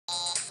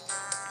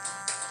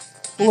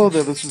Hello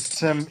there, this is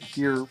Tim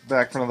here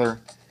back for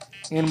another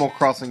Animal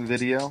Crossing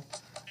video.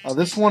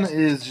 This one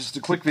is just a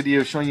quick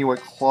video showing you what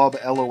Club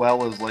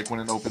LOL is like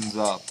when it opens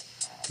up.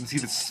 You can see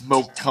the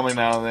smoke coming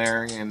out of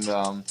there, and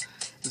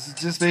this is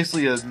just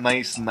basically a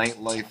nice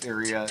nightlife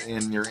area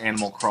in your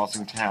Animal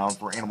Crossing town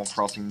for Animal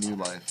Crossing New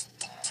Life.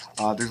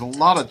 There's a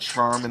lot of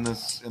charm in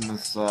this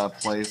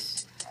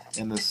place,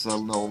 in this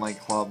little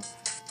nightclub,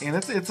 and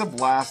it's a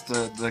blast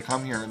to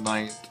come here at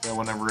night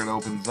whenever it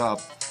opens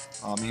up.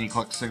 And you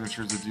collect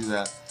signatures to do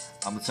that.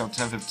 It's now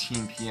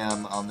 10:15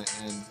 p.m.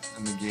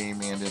 In the game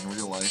and in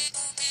real life.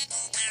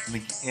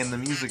 And the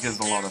music is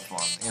a lot of fun,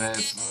 and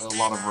it's a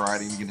lot of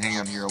variety. You can hang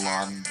out here a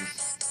lot and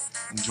just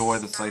enjoy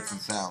the sights and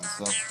sounds.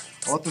 So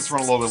I'll let this run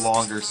a little bit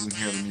longer so you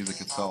can hear the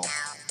music itself.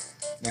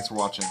 Thanks for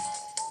watching.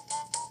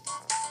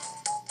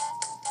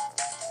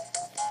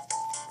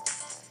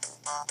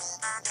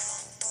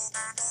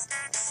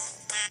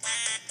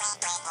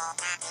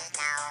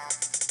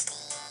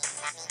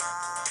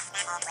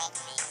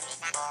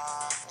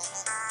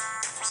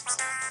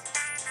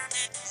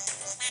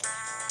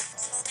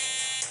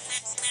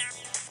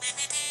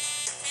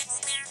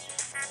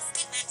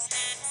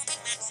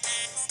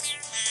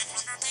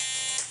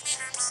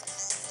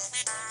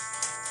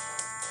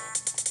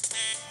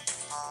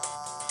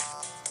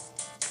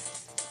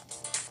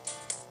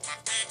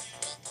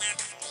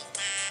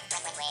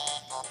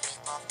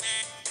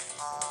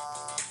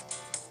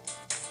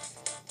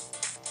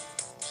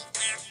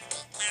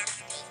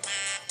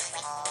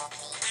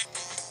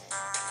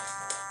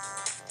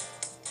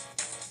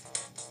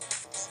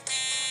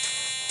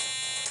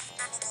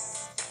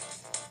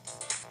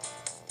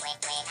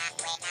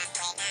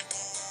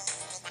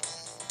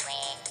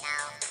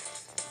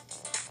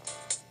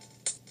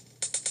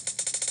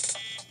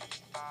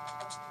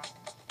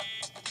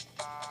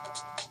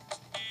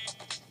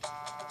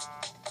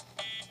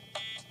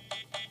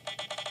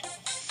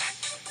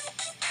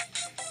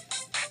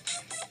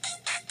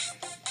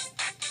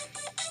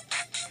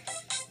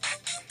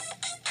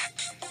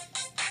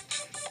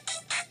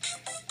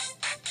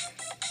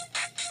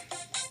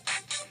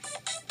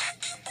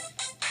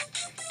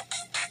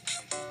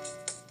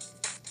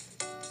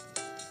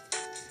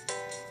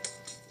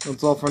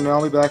 That's all for now.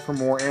 I'll be back for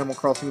more Animal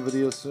Crossing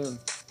videos soon.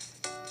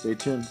 Stay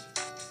tuned.